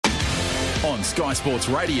On Sky Sports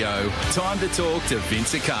Radio, time to talk to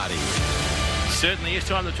Vince Accardi. Certainly is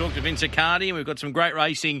time to talk to Vince Accardi, and we've got some great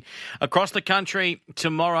racing across the country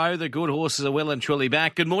tomorrow. The good horses are well and truly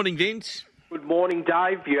back. Good morning, Vince. Good morning,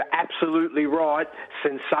 Dave. You're absolutely right.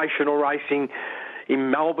 Sensational racing in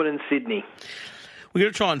Melbourne and Sydney. We're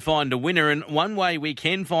going to try and find a winner, and one way we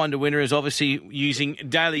can find a winner is obviously using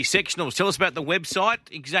Daily Sectionals. Tell us about the website,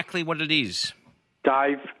 exactly what it is.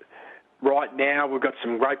 Dave, right now we've got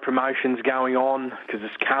some great promotions going on because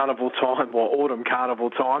it's carnival time, or autumn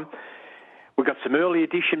carnival time. We've got some early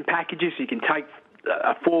edition packages. You can take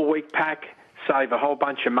a 4-week pack, save a whole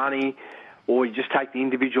bunch of money, or you just take the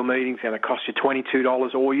individual meetings and it costs you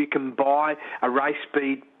 $22, or you can buy a race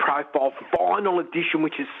speed profile final edition,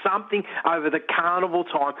 which is something over the carnival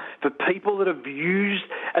time for people that have used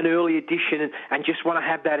an early edition and just want to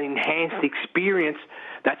have that enhanced experience.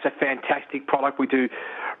 That's a fantastic product. We do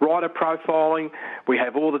rider profiling. We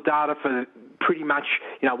have all the data for pretty much,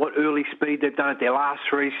 what early speed they've done at their last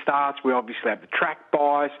 3 starts. We obviously have the track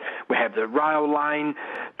bias. We have the rail lane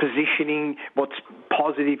positioning, what's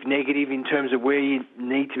positive, negative in terms of where you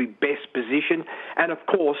need to be best positioned. And, of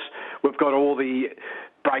course, we've got all the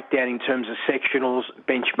breakdown in terms of sectionals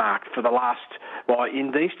benchmarked for the last,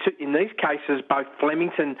 in these cases, both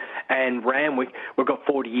Flemington and Randwick, we've got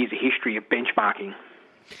 40 years of history of benchmarking.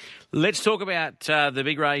 Let's talk about the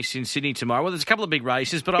big race in Sydney tomorrow. Well, there's a couple of big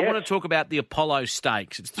races, but I want to talk about the Apollo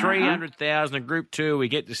Stakes. It's 300,000 in Group 2. We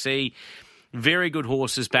get to see very good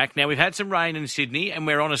horses back. Now, we've had some rain in Sydney, and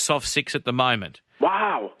we're on a soft 6 at the moment.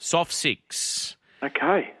 Wow. Soft 6.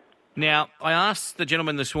 Okay. Now, I asked the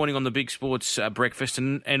gentleman this morning on the Big Sports breakfast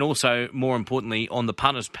and also, more importantly, on the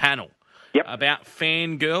punters panel about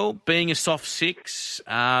Fangirl being a soft 6,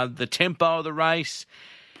 the tempo of the race,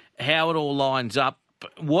 how it all lines up.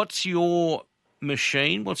 What's your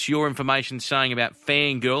machine, what's your information saying about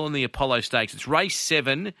Fangirl and the Apollo Stakes? It's race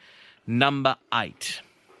 7, number 8.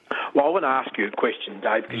 Well, I want to ask you a question,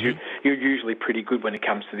 Dave, because you're usually pretty good when it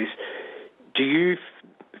comes to this. Do you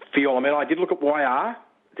feel, I did look at YR,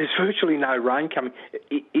 there's virtually no rain coming.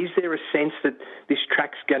 Is there a sense that this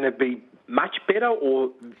track's going to be much better or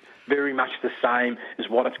very much the same as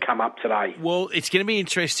what it's come up today? Well, it's going to be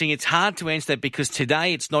interesting. It's hard to answer that because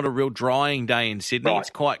today it's not a real drying day in Sydney. Right. It's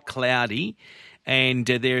quite cloudy, and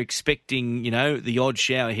they're expecting, the odd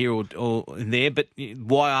shower here or there. But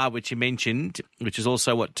YR, which you mentioned, which is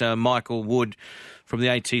also what Michael Wood from the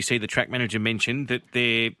ATC, the track manager, mentioned, that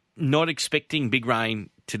they're not expecting big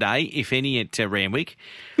rain today, if any, at Randwick.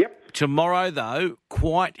 Yep. Tomorrow, though,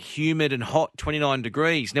 quite humid and hot, 29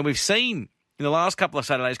 degrees. Now, we've seen in the last couple of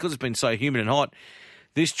Saturdays, because it's been so humid and hot,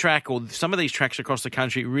 this track or some of these tracks across the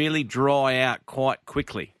country really dry out quite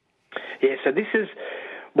quickly. Yeah, so this is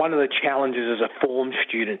one of the challenges as a form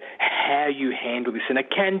student, how you handle this. And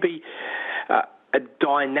it can be a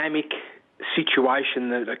dynamic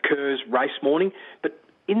situation that occurs race morning, but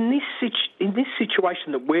in this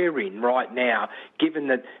situation that we're in right now, given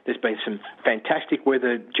that there's been some fantastic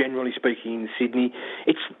weather, generally speaking, in Sydney,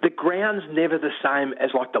 the ground's never the same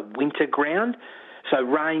as like the winter ground. So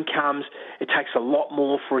rain comes, it takes a lot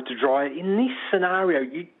more for it to dry. In this scenario,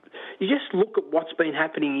 you just look at what's been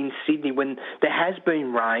happening in Sydney when there has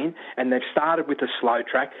been rain and they've started with a slow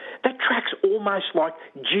track. That track's almost like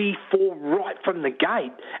G4 right from the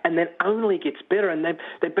gate and then only gets better. And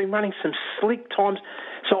they've been running some slick times.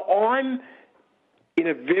 So I'm in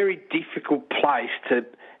a very difficult place to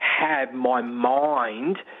have my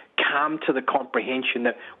mind come to the comprehension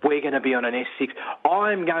that we're going to be on an S6.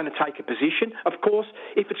 I'm going to take a position. Of course,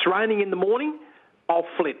 if it's raining in the morning, I'll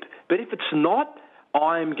flip. But if it's not,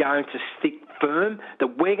 I'm going to stick firm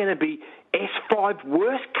that we're going to be S5,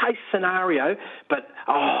 worst case scenario, but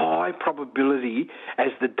a high probability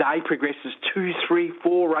as the day progresses, 2, 3,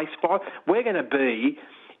 4, race 5, we're going to be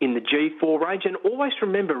in the G4 range. And always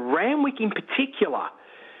remember, Randwick in particular,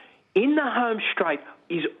 in the home straight,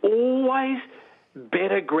 is always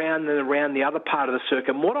better ground than around the other part of the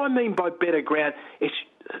circuit. And what I mean by better ground, it's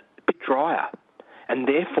a bit drier. And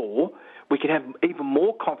therefore, we can have even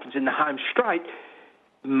more confidence in the home straight.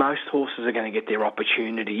 Most horses are going to get their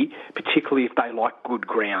opportunity, particularly if they like good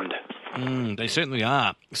ground. They certainly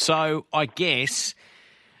are. So I guess,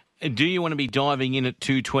 do you want to be diving in at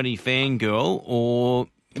 220 Fangirl, or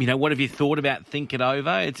what have you thought about think it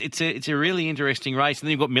over? It's a really interesting race, and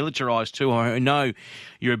then you've got Militarised too, I know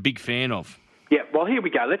you're a big fan of. Yeah, well, here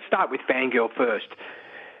we go. Let's start with Fangirl first.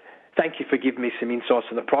 Thank you for giving me some insights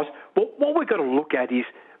on the price. What we've got to look at is,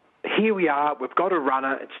 here we are, we've got a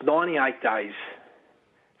runner, it's 98 days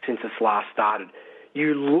since it's last started.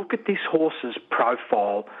 You look at this horse's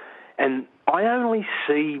profile, and I only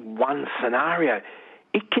see one scenario.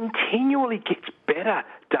 it continually gets better,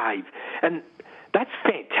 Dave. And that's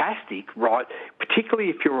fantastic, right? Particularly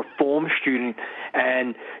if you're a form student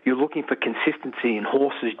and you're looking for consistency in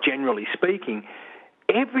horses, generally speaking.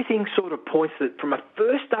 Everything sort of points that from a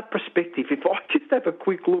first-up perspective, if I just have a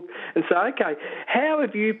quick look and say, okay, how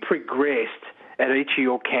have you progressed at each of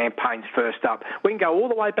your campaigns first up? We can go all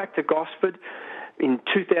the way back to Gosford. In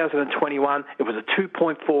 2021, it was a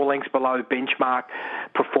 2.4 lengths below benchmark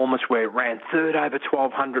performance where it ran third over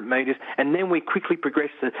 1,200 metres. And then we quickly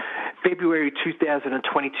progressed to February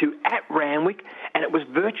 2022 at Randwick, and it was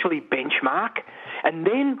virtually benchmark. And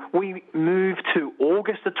then we moved to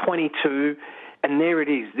August of 22, and there it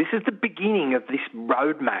is. This is the beginning of this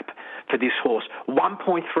roadmap for this horse.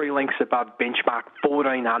 1.3 lengths above benchmark,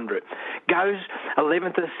 1,400. Goes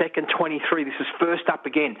 11th of the 2nd, 23. This is first up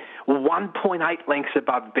again. 1.8 lengths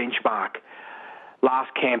above benchmark. Last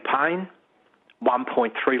campaign,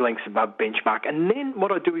 1.3 lengths above benchmark. And then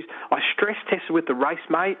what I do is I stress test it with the race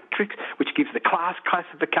matrix, which gives the class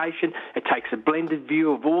classification. It takes a blended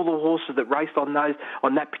view of all the horses that raced on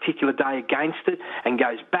that particular day against it and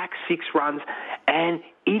goes back 6 runs. And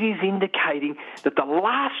it is indicating that the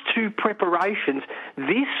last 2 preparations,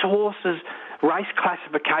 this horse's race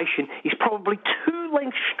classification is probably 2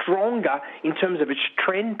 lengths stronger in terms of its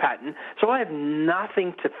trend pattern. So I have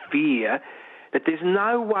nothing to fear that there's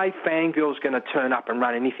no way Fangirl's going to turn up and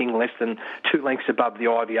run anything less than 2 lengths above the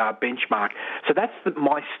IVR benchmark. So that's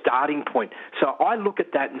my starting point. So I look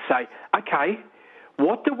at that and say, okay,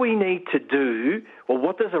 what do we need to do, or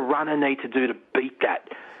what does a runner need to do to beat that?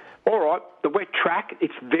 All right, the wet track,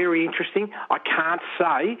 it's very interesting. I can't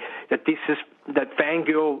say that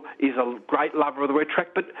Fangirl is a great lover of the wet track,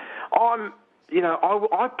 but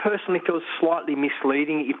I personally feel slightly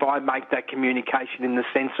misleading if I make that communication in the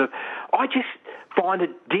sense of I just find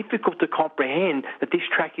it difficult to comprehend that this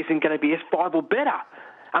track isn't going to be S5 or better.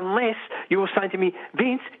 Unless you were saying to me,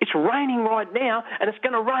 Vince, it's raining right now and it's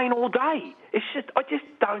going to rain all day. I just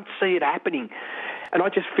don't see it happening. And I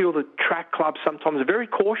just feel the track clubs sometimes are very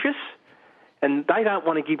cautious and they don't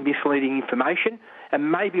want to give misleading information,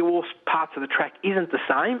 and maybe all parts of the track isn't the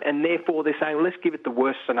same, and therefore they're saying, let's give it the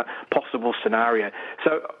worst possible scenario.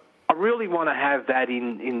 So I really want to have that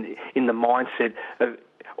in the mindset of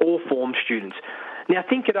all form students. Now,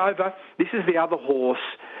 think it over. This is the other horse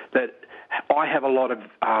that I have a lot of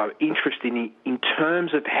interest in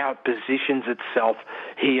terms of how it positions itself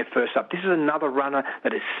here first up. This is another runner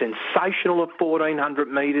that is sensational at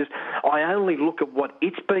 1,400 metres. I only look at what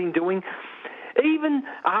it's been doing. Even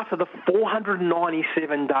after the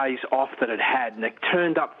 497 days off that it had, and it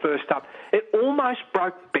turned up first up, it almost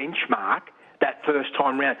broke benchmark that first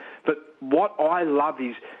time round. But what I love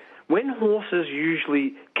is when horses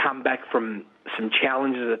usually come back from some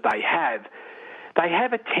challenges that they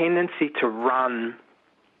have a tendency to run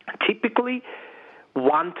typically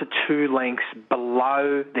 1 to 2 lengths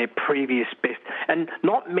below their previous best. And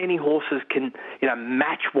not many horses can,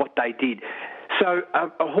 match what they did. So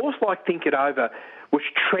a horse like Think It Over was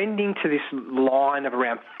trending to this line of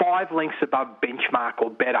around 5 lengths above benchmark or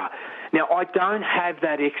better. Now, I don't have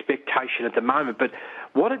that expectation at the moment, but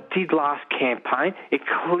what it did last campaign, it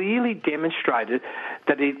clearly demonstrated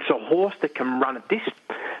that it's a horse that can run at this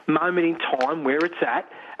moment in time where it's at,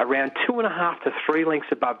 around 2.5 to 3 lengths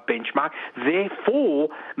above benchmark, therefore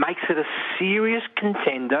makes it a serious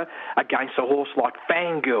contender against a horse like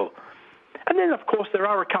Fangirl. And then, of course, there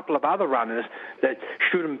are a couple of other runners that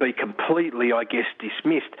shouldn't be completely,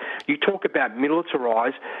 dismissed. You talk about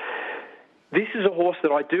Militarise. This is a horse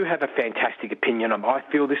that I do have a fantastic opinion on. I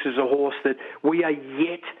feel this is a horse that we are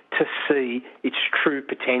yet to see its true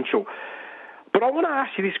potential. But I want to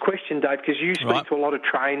ask you this question, Dave, because you speak to a lot of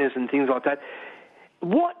trainers and things like that.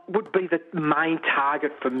 What would be the main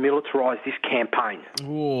target for Militarise this campaign?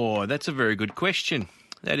 Oh, that's a very good question.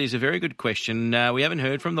 That is a very good question. We haven't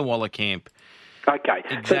heard from the Waller camp. Okay.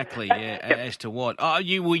 Exactly. As to what? Oh,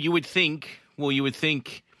 you would think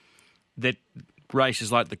that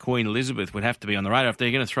races like the Queen Elizabeth would have to be on the radar if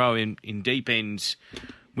they're going to throw in deep ends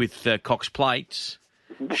with Cox plates.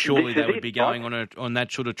 Surely they would be going on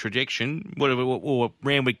that sort of trajectory. Or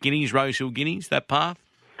Randwick Guineas, Rosehill Guineas, that path.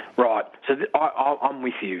 Right. So I'm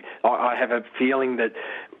with you. I have a feeling that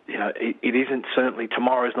it isn't, certainly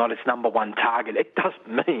tomorrow's not its number one target. It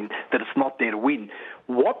doesn't mean that it's not there to win.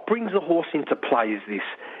 What brings the horse into play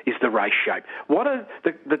is the race shape. What are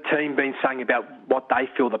the team been saying about what they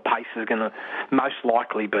feel the pace is going to most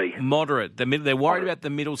likely be? Moderate. They're worried about the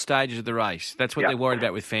middle stages of the race. That's what they're worried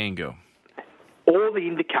about with Fangirl. All the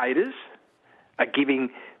indicators are giving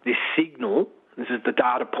this signal, this is the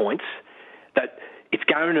data points, that it's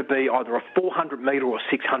going to be either a 400-metre or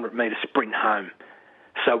 600-metre sprint home.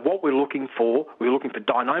 So what we're looking for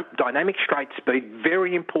dynamic straight speed,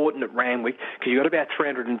 very important at Randwick, because you've got about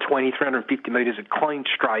 320, 350 metres of clean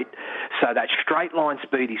straight. So that straight line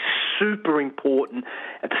speed is super important.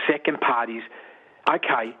 And the second part is,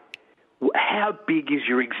 okay, how big is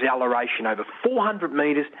your acceleration over 400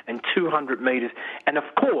 metres and 200 metres? And, of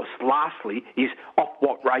course, lastly, is off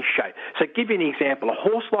what ratio? So give you an example. A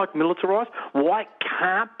horse like Militarised, why it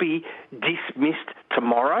can't be dismissed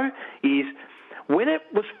tomorrow is when it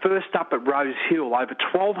was first up at Rose Hill over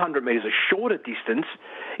 1,200 metres, a shorter distance,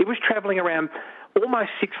 it was travelling around almost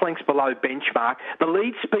 6 lengths below benchmark. The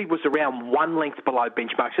lead speed was around 1 length below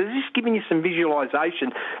benchmark. So this is giving you some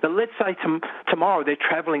visualisation that let's say tomorrow they're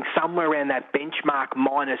travelling somewhere around that benchmark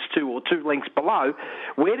 -2 or 2 lengths below.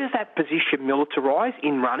 Where does that position Militarise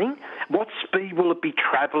in running? What speed will it be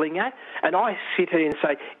travelling at? And I sit here and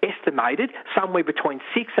say estimated somewhere between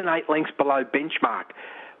 6 and 8 lengths below benchmark.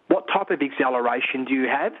 What type of acceleration do you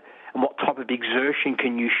have? And what type of exertion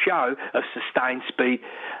can you show of sustained speed?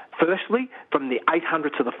 Firstly, from the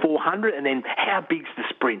 800 to the 400, and then how big's the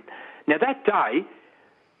sprint? Now, that day,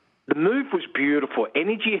 the move was beautiful.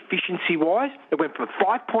 Energy efficiency-wise, it went from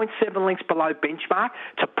 5.7 lengths below benchmark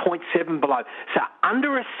to 0.7 below. So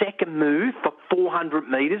under a second move for 400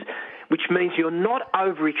 metres, which means you're not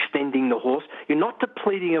overextending the horse, you're not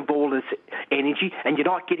depleting of all its energy, and you're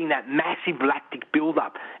not getting that massive lactic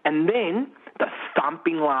build-up. And then the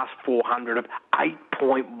thumping last 400 of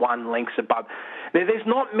 8.1 lengths above. Now, there's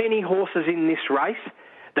not many horses in this race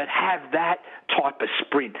that have that type of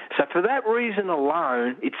sprint. So for that reason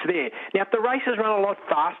alone, it's there. Now, if the races run a lot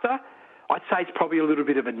faster, I'd say it's probably a little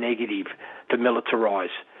bit of a negative for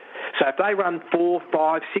Militarise. So if they run 4,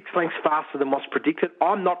 5, 6 lengths faster than what's predicted,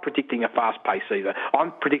 I'm not predicting a fast pace either.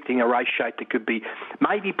 I'm predicting a race shape that could be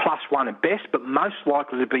maybe +1 at best, but most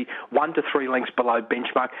likely to be 1 to 3 lengths below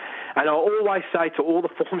benchmark. And I always say to all the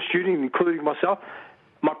form students, including myself,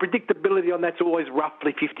 my predictability on that's always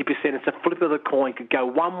roughly 50%. It's a flip of the coin. Could go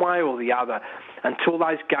one way or the other. Until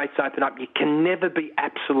those gates open up, you can never be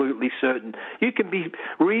absolutely certain. You can be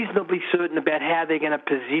reasonably certain about how they're going to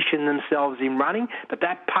position themselves in running, but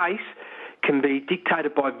that pace can be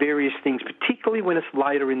dictated by various things, particularly when it's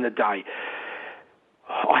later in the day.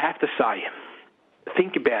 I have to say,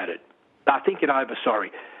 think about it. Think it over,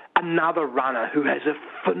 sorry. Another runner who has a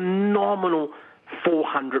phenomenal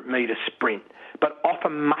 400-metre sprint, but off a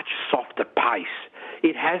much softer pace.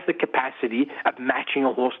 It has the capacity of matching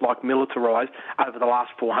a horse like Militarise over the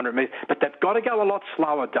last 400 metres, but they've got to go a lot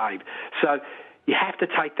slower, Dave. So you have to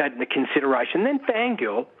take that into consideration. Then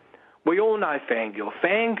Fangirl, we all know Fangirl.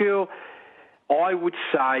 Fangirl, I would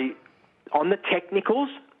say, on the technicals,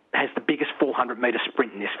 has the biggest 400-metre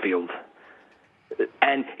sprint in this field.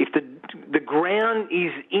 And if the ground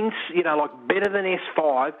is like better than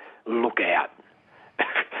S5, look out.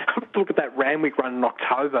 Look at that Randwick run in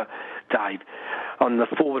October, Dave, on the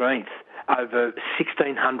 14th, over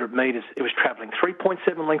 1,600 metres. It was travelling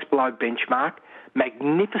 3.7 lengths below benchmark.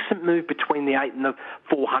 Magnificent move between the 8 and the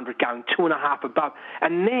 400, going 2.5 above.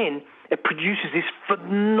 And then it produces this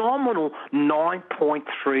phenomenal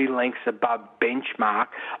 9.3 lengths above benchmark,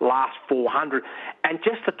 last 400. And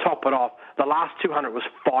just to top it off, the last 200 was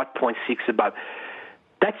 5.6 above.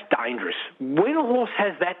 That's dangerous. When a horse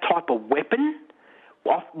has that type of weapon,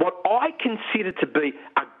 what I consider to be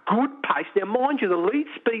a good pace. Now, mind you, the lead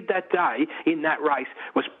speed that day in that race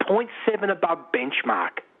was 0.7 above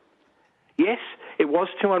benchmark. Yes, it was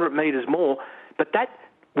 200 metres more, but that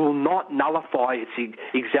will not nullify its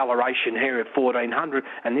acceleration here at 1,400,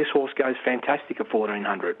 and this horse goes fantastic at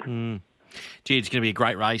 1,400. Gee, it's going to be a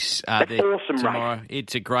great race awesome tomorrow. Race.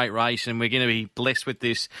 It's a great race, and we're going to be blessed with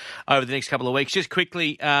this over the next couple of weeks. Just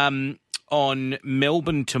quickly, on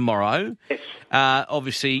Melbourne tomorrow. Yes.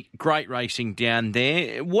 Obviously, great racing down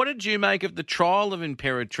there. What did you make of the trial of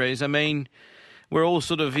Imperatriz? I mean, we're all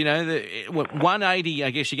sort of, 180, I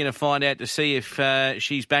guess you're going to find out to see if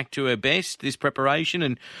she's back to her best, this preparation,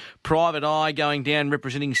 and Private Eye going down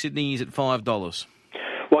representing Sydney is at $5.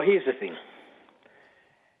 Well, here's the thing.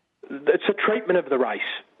 It's a treatment of the race.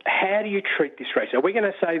 How do you treat this race? Are we going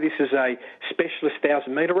to say this is a specialist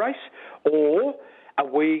 1,000-metre race, or are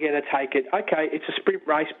we going to take it, okay, it's a sprint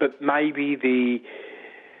race, but maybe the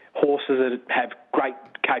horses that have great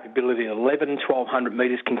capability at 1,100, 1,200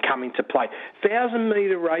 metres can come into play.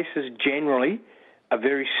 1,000-metre races generally are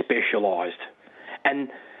very specialised. And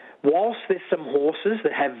whilst there's some horses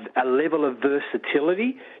that have a level of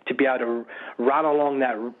versatility to be able to run along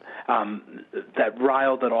that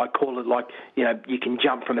rail that I call it, like, you can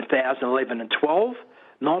jump from 1,000, 11 and 12,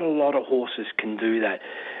 not a lot of horses can do that.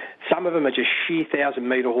 Some of them are just sheer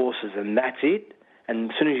 1,000-metre horses, and that's it.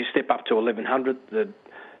 And as soon as you step up to 1,100, the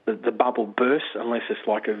the bubble bursts unless it's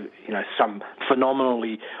like some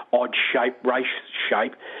phenomenally odd race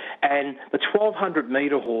shape. And the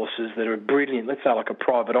 1,200-metre horses that are brilliant, let's say like a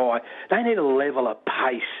Private Eye, they need a level of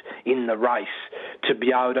pace in the race to be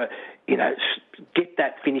able to, get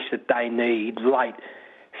that finish that they need late.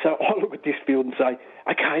 So I look at this field and say,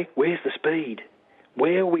 okay, where's the speed?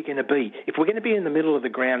 Where are we going to be? If we're going to be in the middle of the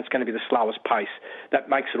ground, it's going to be the slowest pace. That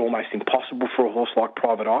makes it almost impossible for a horse like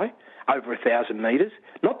Private Eye over 1,000 metres.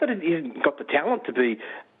 Not that it hasn't got the talent to be,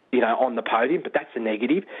 on the podium, but that's a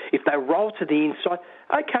negative. If they roll to the inside,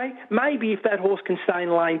 okay, maybe if that horse can stay in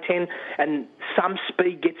lane 10 and some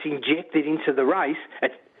speed gets injected into the race,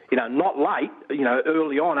 it's, not late,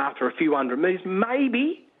 early on after a few hundred metres,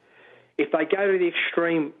 maybe if they go to the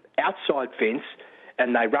extreme outside fence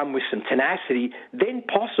and they run with some tenacity, then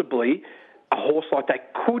possibly a horse like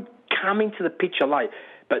that could come into the picture late.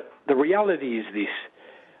 But the reality is this.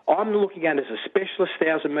 I'm looking at it as a specialist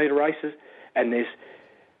 1,000-metre races, and there's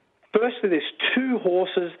two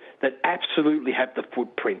horses that absolutely have the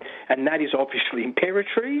footprint, and that is obviously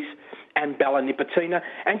Imperatrice and Bella Nipotina.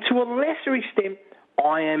 And to a lesser extent,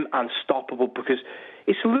 I Am Unstoppable, because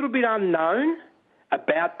it's a little bit unknown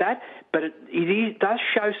about that, but it does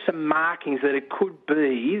show some markings that it could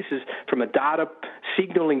be, this is from a data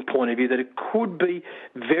signalling point of view, that it could be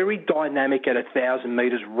very dynamic at 1,000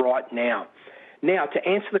 metres right now. Now, to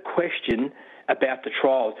answer the question about the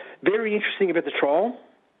trials, very interesting about the trial,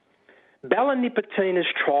 Bella Nipotina's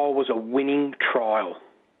trial was a winning trial.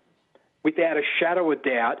 Without a shadow of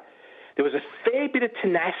doubt, there was a fair bit of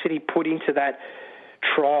tenacity put into that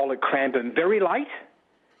trial at Cranbourne very late,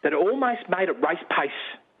 that almost made it race pace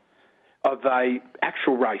of a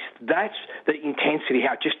actual race. That's the intensity,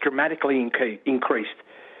 how it just dramatically increased.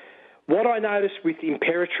 What I noticed with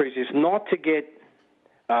Imperatrice is not to get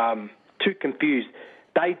too confused.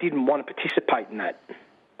 They didn't want to participate in that,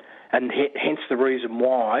 and hence the reason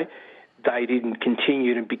why they didn't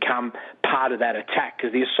continue to become part of that attack,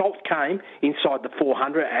 because the assault came inside the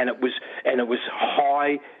 400 and it was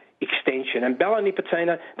high extension. And Bella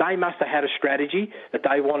Nipotina, they must have had a strategy that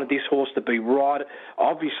they wanted this horse to be right,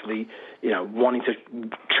 obviously, wanting to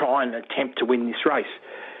try and attempt to win this race.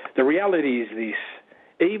 The reality is this,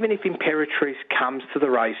 even if Imperatrice comes to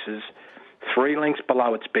the races 3 lengths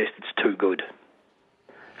below its best, it's too good.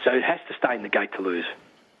 So it has to stay in the gate to lose.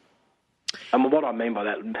 And what I mean by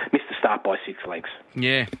that, missed the start by 6 lengths.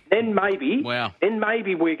 Yeah. Then maybe we're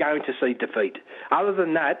going to see defeat. Other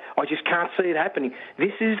than that, I just can't see it happening.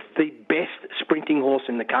 This is the best sprinting horse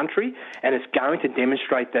in the country, and it's going to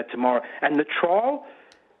demonstrate that tomorrow. And the trial,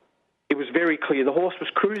 it was very clear. The horse was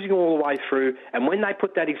cruising all the way through, and when they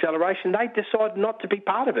put that acceleration, they decided not to be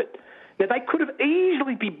part of it. Now, they could have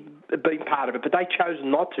easily been part of it, but they chose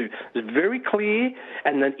not to. It was very clear,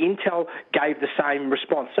 and then Intel gave the same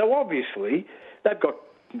response. So obviously, they've got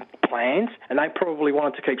plans, and they probably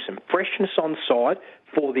wanted to keep some freshness on side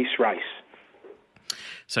for this race.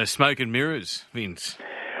 So smoke and mirrors, Vince.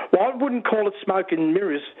 Well, I wouldn't call it smoke and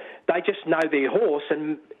mirrors. They just know their horse.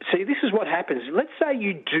 And see, this is what happens. Let's say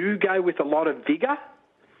you do go with a lot of vigour.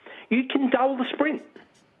 You can dull the sprint.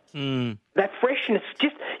 That freshness,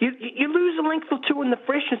 just you lose a length or two in the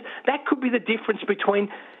freshness. That could be the difference between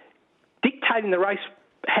dictating the race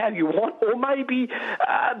how you want, or maybe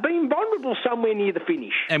being vulnerable somewhere near the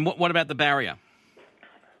finish. And what about the barrier?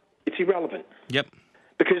 It's irrelevant. Yep.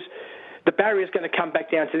 Because the barrier is going to come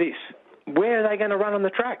back down to this. Where are they going to run on the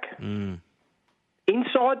track?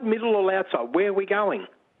 Inside, middle or outside? Where are we going?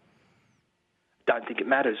 Don't think it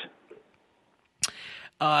matters.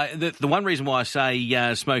 The one reason why I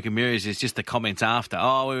say smoke and mirrors is just the comments after.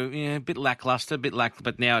 A bit lacklustre, but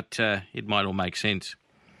now it might all make sense.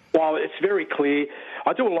 Well, it's very clear.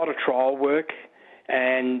 I do a lot of trial work,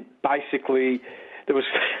 and basically there was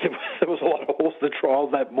a lot of horse the trial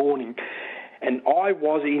that morning, and I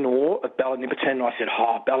was in awe of Bella Nipotina. I said,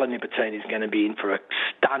 Bella Nipotina is going to be in for a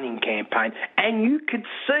stunning campaign. And you could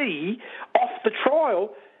see off the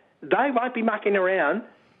trial, they won't be mucking around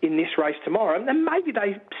in this race tomorrow. And maybe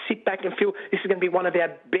they sit back and feel this is going to be one of our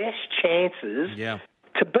best chances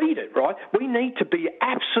to beat it, right? We need to be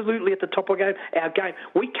absolutely at the top of our game.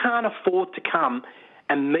 We can't afford to come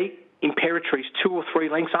and meet Imperatrice 2 or 3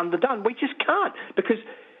 lengths underdone. We just can't, because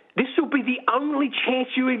this will be the only chance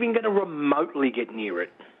you're even going to remotely get near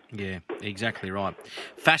it. Yeah, exactly right.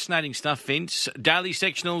 Fascinating stuff, Vince.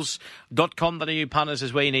 dailysectionals.com.au punters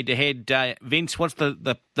is where you need to head. Vince, what's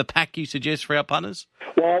the pack you suggest for our punters?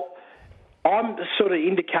 Well, I'm sort of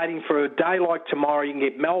indicating for a day like tomorrow, you can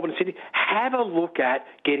get Melbourne City. Have a look at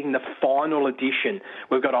getting the final edition.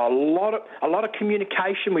 We've got a lot of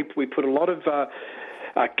communication. We put a lot of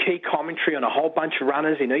key commentary on a whole bunch of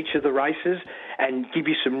runners in each of the races and give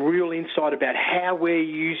you some real insight about how we're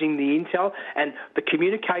using the intel. And the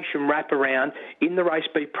communication wraparound in the Race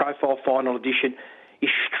B Profile Final Edition is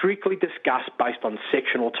strictly discussed based on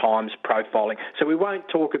sectional times profiling. So we won't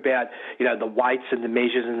talk about, the weights and the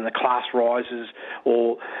measures and the class rises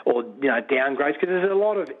or downgrades, because there's a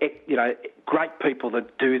lot of, great people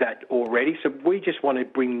that do that already. So we just want to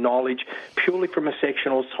bring knowledge purely from a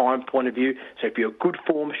sectional time point of view. So if you're a good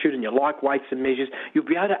form student and you like weights and measures, you'll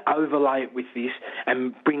be able to overlay it with this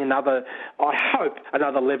and bring another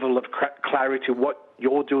level of clarity to what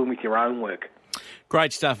you're doing with your own work.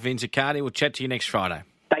 Great stuff, Vince Accardi. We'll chat to you next Friday.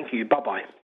 Thank you. Bye-bye.